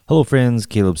Hello friends,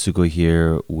 Caleb Suko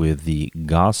here with the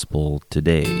Gospel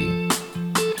Today.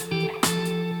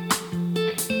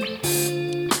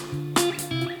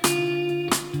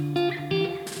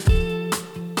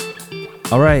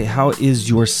 All right, how is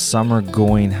your summer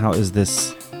going? How is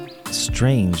this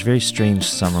very strange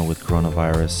summer with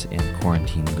coronavirus and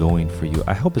quarantine going for you?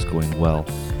 I hope it's going well.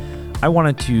 I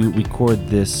wanted to record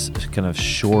this kind of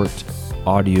short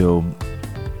audio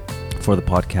for the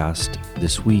podcast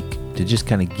this week to just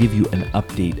kind of give you an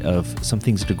update of some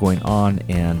things that are going on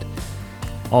and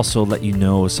also let you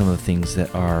know some of the things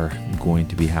that are going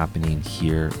to be happening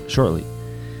here shortly.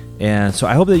 And so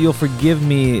I hope that you'll forgive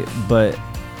me, but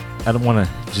I don't want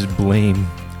to just blame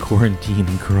quarantine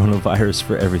and coronavirus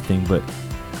for everything, but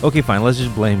okay, fine, let's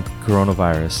just blame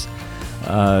coronavirus.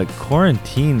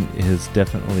 Quarantine has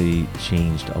definitely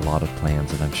changed a lot of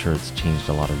plans, and I'm sure it's changed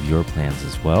a lot of your plans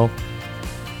as well.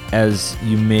 As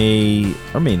you may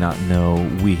or may not know,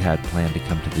 we had planned to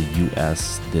come to the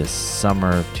U.S. this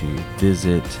summer to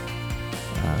visit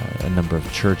a number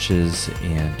of churches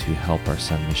and to help our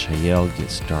son Mishael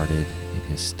get started in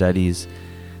his studies.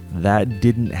 That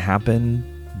didn't happen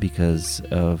because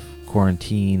of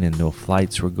quarantine and no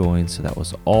flights were going, so that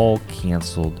was all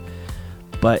canceled.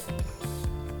 But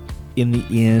in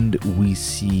the end, we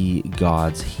see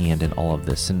God's hand in all of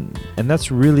this. And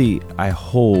that's really, I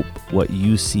hope, what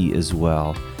you see as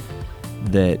well,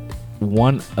 that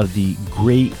one of the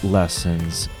great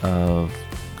lessons of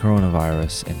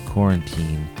coronavirus and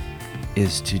quarantine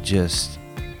is to just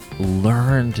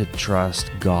learn to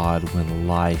trust God when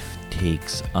life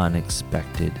takes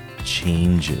unexpected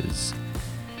changes.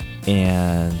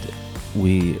 And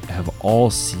we have all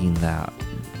seen that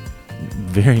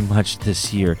very much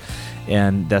this year,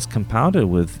 and that's compounded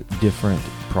with different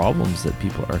problems that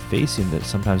people are facing that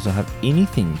sometimes don't have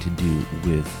anything to do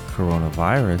with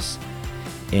coronavirus,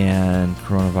 and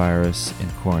coronavirus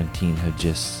and quarantine have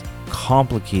just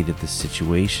complicated the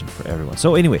situation for everyone.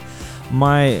 So anyway,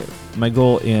 my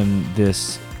goal in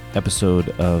this episode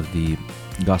of the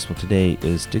Gospel Today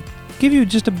is to give you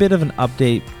just a bit of an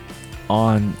update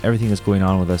on everything that's going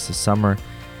on with us this summer.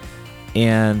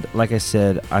 And like I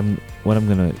said, what I'm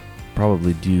going to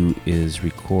probably do is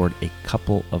record a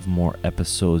couple of more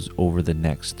episodes over the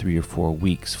next 3 or 4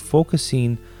 weeks,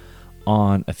 focusing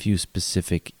on a few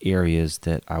specific areas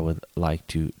that I would like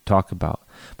to talk about.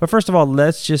 But first of all,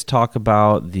 let's just talk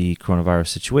about the coronavirus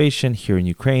situation here in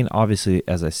Ukraine. Obviously,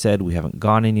 as I said, we haven't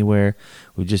gone anywhere.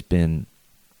 We've just been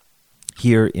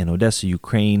here in Odessa,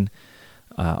 Ukraine.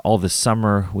 All this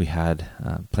summer, we had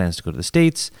plans to go to the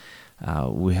States.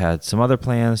 We had some other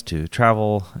plans to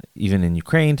travel, even in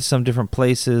Ukraine, to some different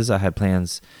places. I had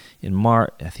plans in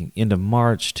end of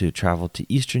March, to travel to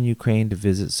eastern Ukraine to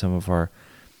visit some of our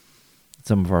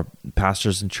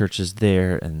pastors and churches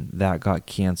there, and that got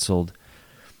canceled.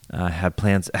 I had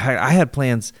plans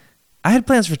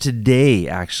for today,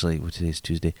 actually. Well, today's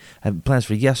Tuesday. I had plans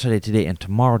for yesterday, today, and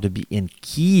tomorrow to be in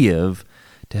Kyiv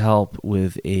to help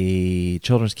with a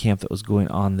children's camp that was going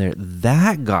on there.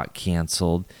 That got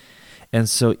canceled. And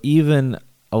so even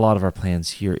a lot of our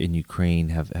plans here in Ukraine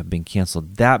have been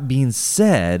canceled. That being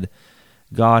said,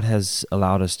 God has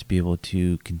allowed us to be able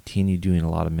to continue doing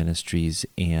a lot of ministries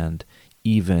and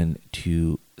even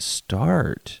to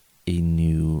start a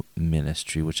new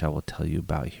ministry, which I will tell you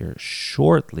about here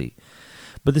shortly.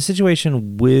 But the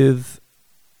situation with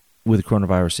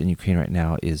coronavirus in Ukraine right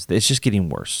now it's just getting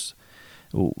worse.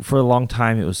 For a long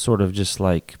time, it was sort of just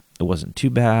like it wasn't too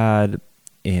bad.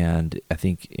 And I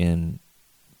think in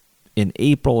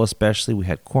April especially, we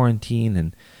had quarantine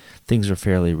and things were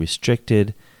fairly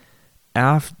restricted.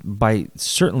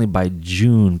 Certainly by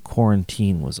June,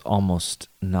 quarantine was almost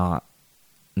not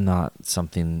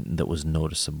something that was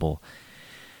noticeable.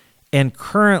 And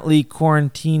currently,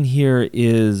 quarantine here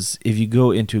is, if you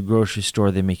go into a grocery store,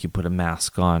 they make you put a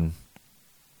mask on.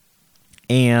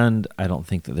 And I don't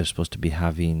think that they're supposed to be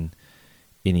having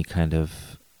any kind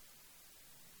of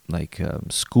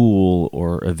school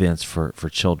or events for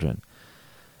children.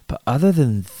 But other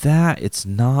than that, it's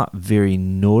not very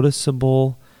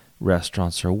noticeable.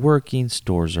 Restaurants are working,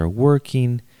 stores are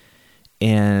working,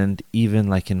 and even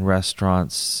like in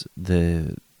restaurants,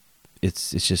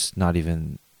 it's just not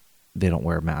even, they don't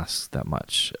wear masks that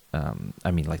much.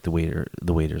 Like the waiters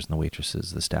and the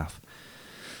waitresses, the staff,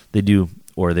 they do,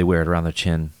 or they wear it around their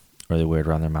chin, or they wear it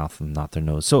around their mouth and not their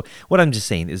nose. So what I'm just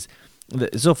saying is,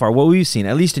 so far, what we've seen,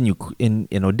 at least in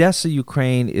Odessa,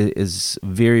 Ukraine, is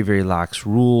very, very lax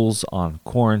rules on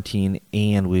quarantine,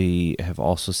 and we have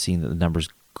also seen that the numbers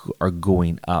are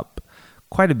going up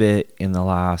quite a bit in the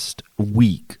last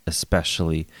week,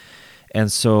 especially.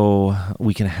 And so a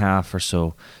week and a half or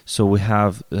so. So we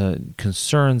have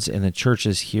concerns in the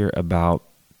churches here about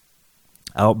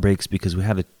outbreaks, because we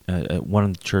had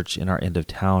one church in our end of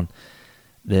town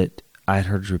that I had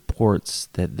heard reports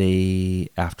that they,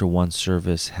 after one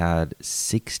service, had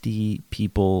 60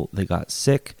 people that got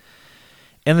sick.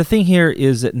 And the thing here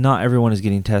is that not everyone is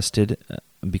getting tested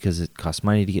because it costs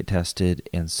money to get tested,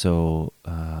 and so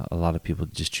a lot of people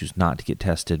just choose not to get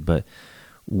tested. But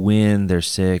when they're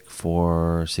sick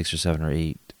for 6 or 7 or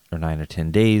 8 or 9 or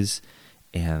 10 days,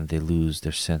 and they lose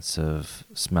their sense of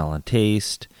smell and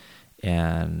taste,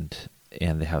 and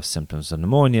they have symptoms of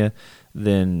pneumonia,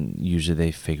 then usually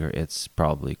they figure it's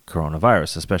probably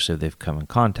coronavirus, especially if they've come in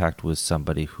contact with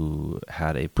somebody who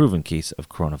had a proven case of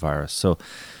coronavirus. So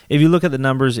if you look at the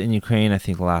numbers in Ukraine, I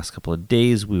think the last couple of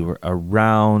days we were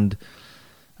around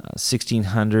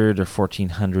 1,600 or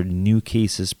 1,400 new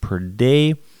cases per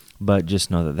day, but just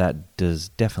know that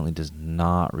definitely does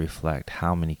not reflect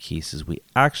how many cases we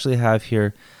actually have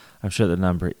here. I'm sure the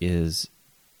number is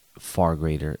far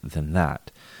greater than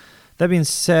that. That being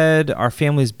said, our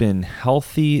family's been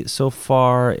healthy so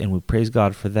far, and we praise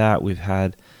God for that. We've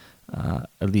had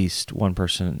at least one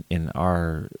person in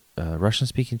our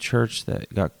Russian-speaking church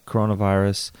that got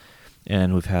coronavirus,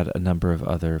 and we've had a number of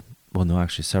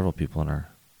several people in our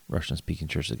Russian-speaking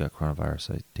church that got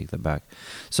coronavirus. I take that back.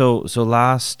 So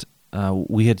last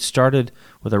we had started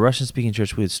with our Russian-speaking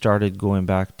church. We had started going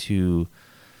back to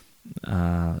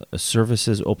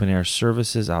services, open air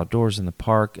services outdoors in the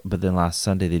park, but then last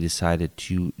Sunday they decided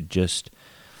to just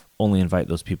only invite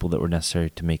those people that were necessary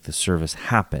to make the service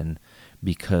happen,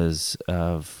 because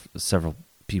of several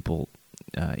people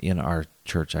in our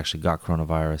church actually got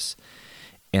coronavirus.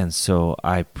 And so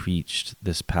I preached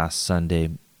this past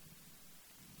Sunday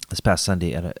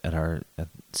at our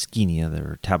Skinia,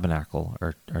 the tabernacle,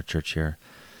 our church here,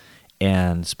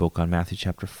 and spoke on Matthew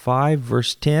chapter 5,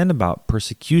 verse 10 about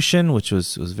persecution, which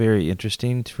was very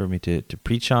interesting for me to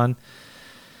preach on.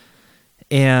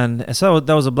 And so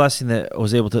that was a blessing that I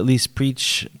was able to at least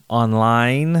preach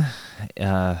online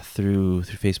through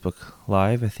Facebook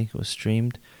Live. I think it was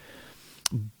streamed.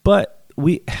 But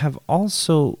we have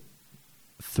also,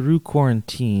 through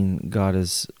quarantine, God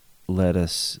has led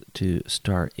us to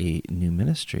start a new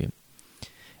ministry.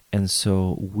 And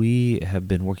so we have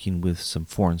been working with some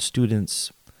foreign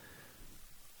students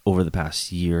over the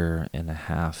past year and a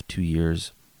half, 2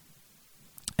 years,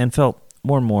 and felt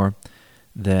more and more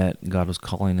that God was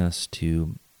calling us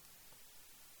to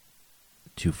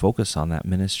focus on that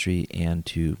ministry and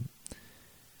to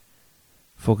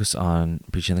focus on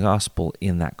preaching the gospel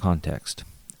in that context.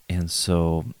 And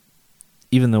so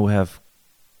even though we have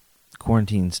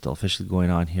quarantine still officially going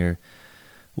on here,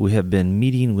 we have been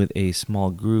meeting with a small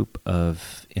group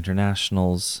of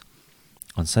internationals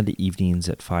on Sunday evenings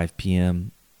at 5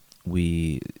 p.m.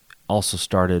 We also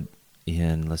started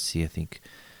in, I think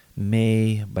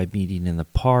May, by meeting in the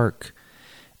park.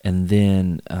 And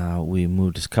then we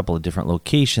moved to a couple of different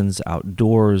locations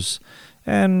outdoors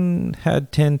and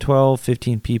had 10, 12,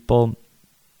 15 people.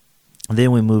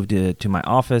 Then we moved to my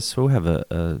office. So we have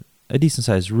a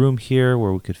decent-sized room here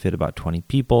where we could fit about 20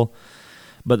 people.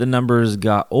 But the numbers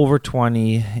got over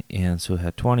 20, and so we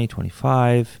had 20,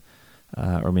 25,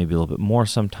 or maybe a little bit more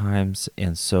sometimes.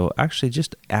 And so actually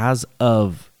just as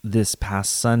of this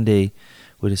past Sunday,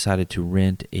 we decided to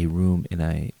rent a room in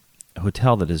a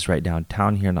hotel that is right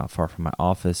downtown here, not far from my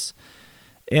office.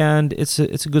 And it's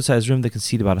a good-sized room that can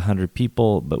seat about 100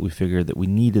 people, but we figured that we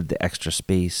needed the extra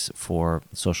space for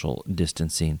social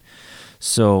distancing.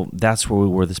 So that's where we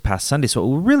were this past Sunday. So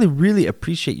we really, really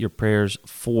appreciate your prayers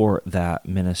for that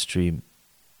ministry.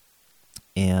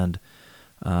 And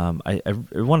I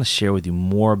want to share with you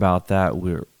more about that.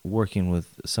 We're working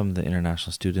with some of the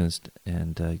international students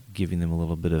and giving them a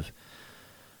little bit of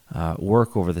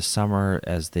work over the summer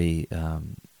as they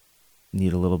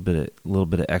need a little bit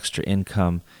of extra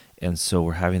income, and so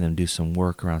we're having them do some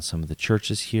work around some of the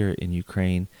churches here in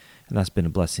Ukraine, and that's been a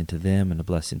blessing to them and a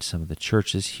blessing to some of the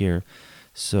churches here.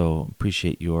 So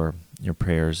appreciate your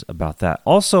prayers about that.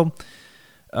 Also,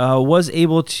 was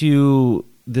able to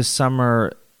this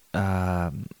summer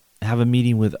have a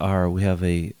meeting with we have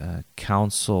a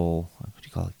council. What do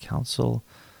you call it? Council?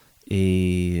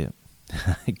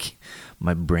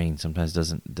 My brain sometimes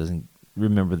doesn't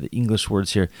remember the English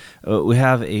words here. We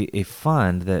have a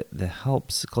fund that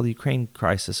helps, called the Ukraine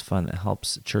Crisis Fund, that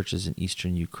helps churches in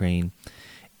eastern Ukraine.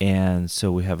 And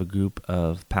so we have a group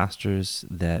of pastors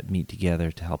that meet together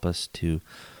to help us to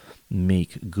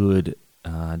make good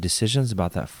decisions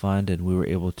about that fund. And we were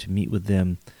able to meet with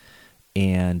them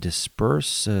and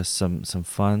disperse some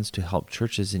funds to help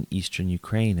churches in eastern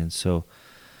Ukraine. And so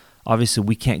Obviously,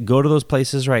 we can't go to those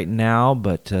places right now,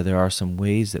 but there are some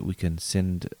ways that we can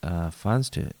send funds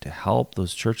to help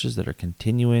those churches that are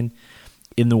continuing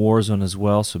in the war zone as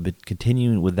well. So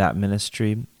continuing with that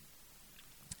ministry,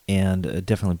 and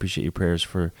definitely appreciate your prayers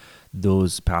for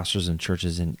those pastors and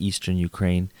churches in eastern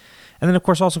Ukraine. And then, of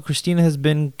course, also Christina has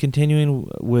been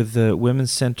continuing with the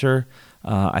Women's Center.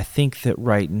 I think that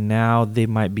right now they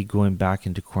might be going back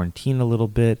into quarantine a little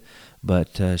bit,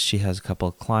 but she has a couple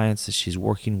of clients that she's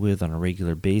working with on a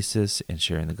regular basis and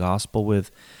sharing the gospel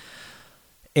with.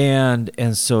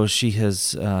 And so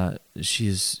she's there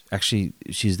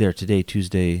today,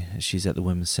 Tuesday. She's at the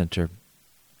Women's Center.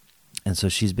 And so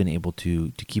she's been able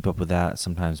to keep up with that,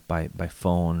 sometimes by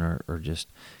phone or just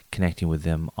connecting with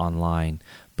them online,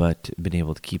 but been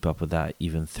able to keep up with that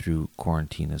even through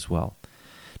quarantine as well.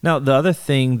 Now, the other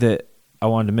thing that I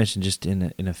wanted to mention just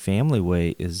in a family way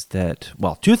is that,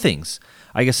 well, two things,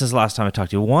 I guess, since the last time I talked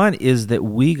to you. One is that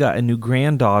we got a new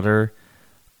granddaughter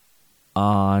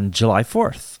on July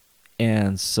 4th.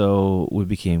 And so we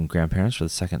became grandparents for the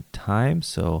second time.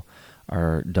 So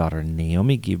our daughter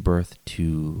Naomi gave birth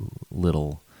to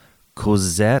little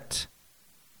Cosette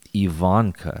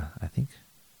Ivanka, I think,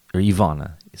 or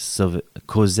Ivana. So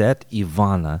Cosette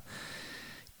Ivana,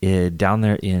 down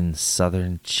there in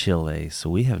southern Chile. So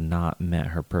we have not met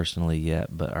her personally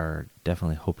yet, but are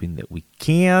definitely hoping that we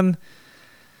can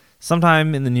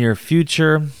sometime in the near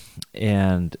future.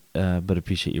 And but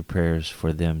appreciate your prayers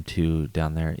for them too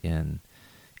down there in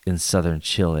southern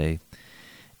Chile.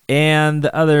 And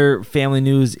the other family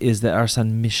news is that our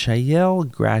son Mishael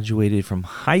graduated from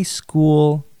high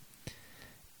school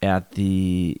at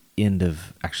the end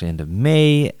of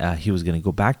May. He was going to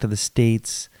go back to the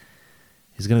States.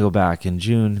 He's going to go back in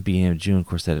June, beginning of June. Of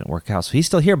course, that didn't work out. So he's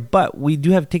still here, but we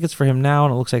do have tickets for him now,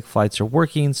 and it looks like flights are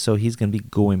working. So he's going to be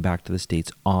going back to the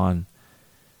States on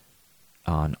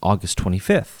August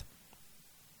 25th.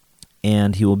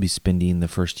 And he will be spending the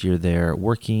first year there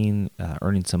working,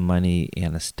 earning some money,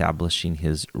 and establishing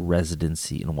his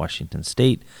residency in Washington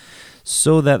State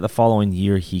so that the following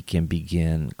year he can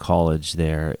begin college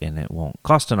there and it won't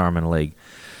cost an arm and a leg.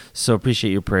 So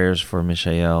appreciate your prayers for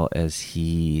Mishael as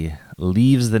he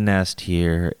leaves the nest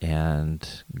here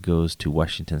and goes to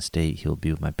Washington State. He'll be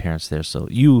with my parents there. So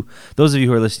those of you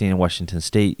who are listening in Washington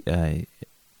State,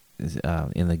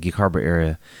 in the Gig Harbor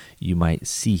area, you might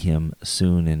see him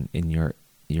soon in your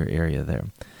area there.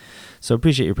 So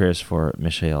appreciate your prayers for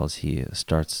Mishael as he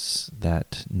starts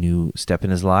that new step in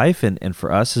his life, and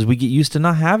for us as we get used to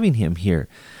not having him here.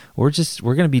 We're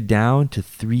going to be down to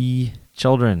 3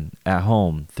 children at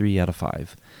home, 3 out of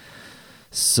 5.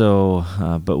 So,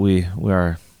 but we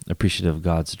are appreciative of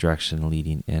God's direction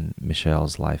leading in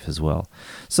Mishael's life as well.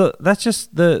 So that's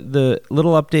just the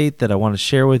little update that I want to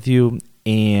share with you.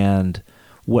 And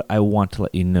what I want to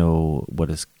let you know,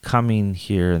 what is coming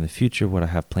here in the future, what I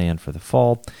have planned for the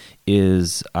fall,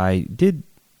 is I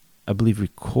believe,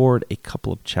 record a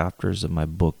couple of chapters of my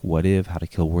book, What If? How to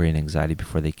Kill Worry and Anxiety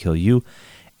Before They Kill You.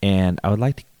 And I would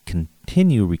like to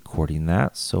continue recording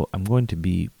that. So I'm going to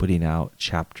be putting out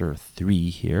chapter 3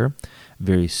 here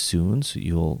very soon. So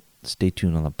you'll stay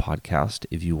tuned on the podcast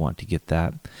if you want to get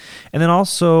that. And then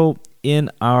also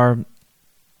in our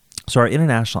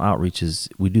international outreaches,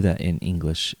 we do that in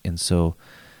English. And so,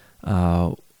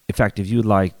 in fact, if you would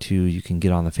like to, you can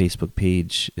get on the Facebook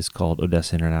page. It's called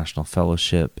Odessa International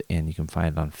Fellowship, and you can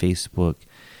find it on Facebook.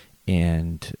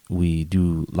 And we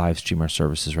do live stream our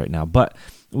services right now. But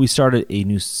we started a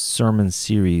new sermon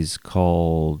series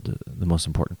called The Most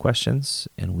Important Questions,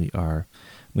 and I'm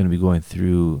going to be going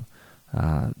through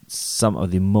some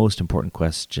of the most important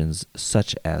questions,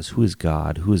 such as who is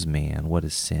God, who is man, what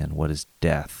is sin, what is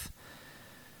death,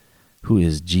 who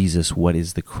is Jesus, what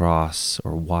is the cross,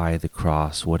 or why the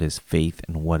cross, what is faith,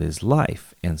 and what is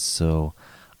life. And so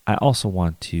I also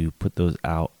want to put those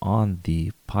out on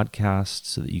the podcast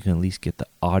so that you can at least get the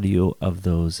audio of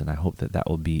those, and I hope that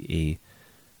will be a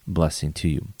blessing to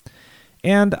you.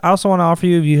 And I also want to offer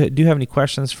you, if you do have any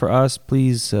questions for us,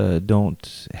 please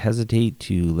don't hesitate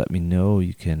to let me know.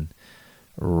 You can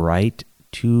write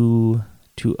to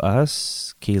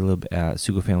us,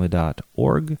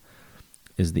 caleb@sugofamily.org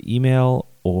is the email,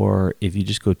 or if you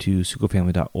just go to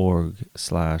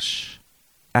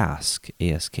sugofamily.org/ask,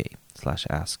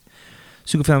 /ask,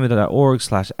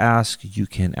 sugofamily.org/ask, you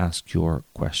can ask your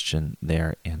question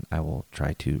there, and I will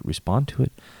try to respond to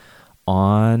it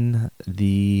on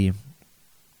the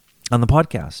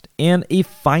podcast. And a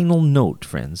final note,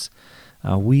 friends,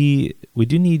 we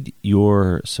do need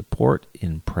your support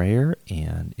in prayer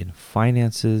and in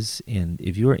finances, and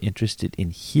if you are interested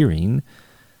in hearing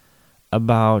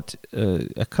about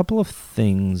a couple of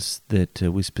things that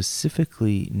we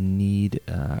specifically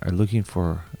are looking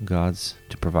for God's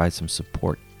to provide some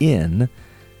support in.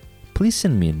 Please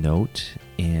send me a note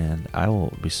and I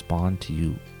will respond to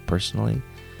you personally.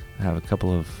 I have a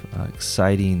couple of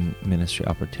exciting ministry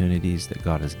opportunities that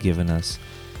God has given us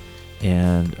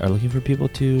and are looking for people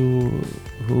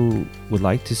who would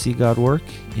like to see God work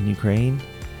in Ukraine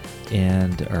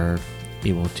and are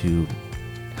able to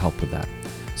help with that.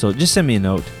 So just send me a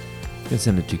note. You can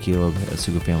send it to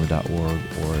caleb@sugafamily.org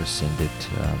or send it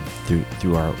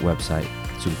through our website,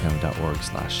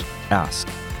 sugafamily.org/ask.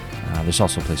 There's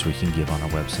also a place where you can give on our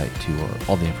website too, or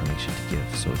all the information to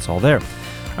give. So it's all there.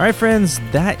 All right, friends,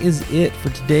 that is it for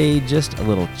today. Just a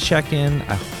little check-in.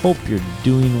 I hope you're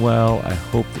doing well. I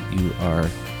hope that you are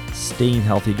staying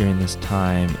healthy during this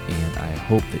time, and I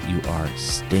hope that you are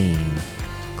staying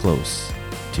close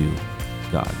to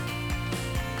God.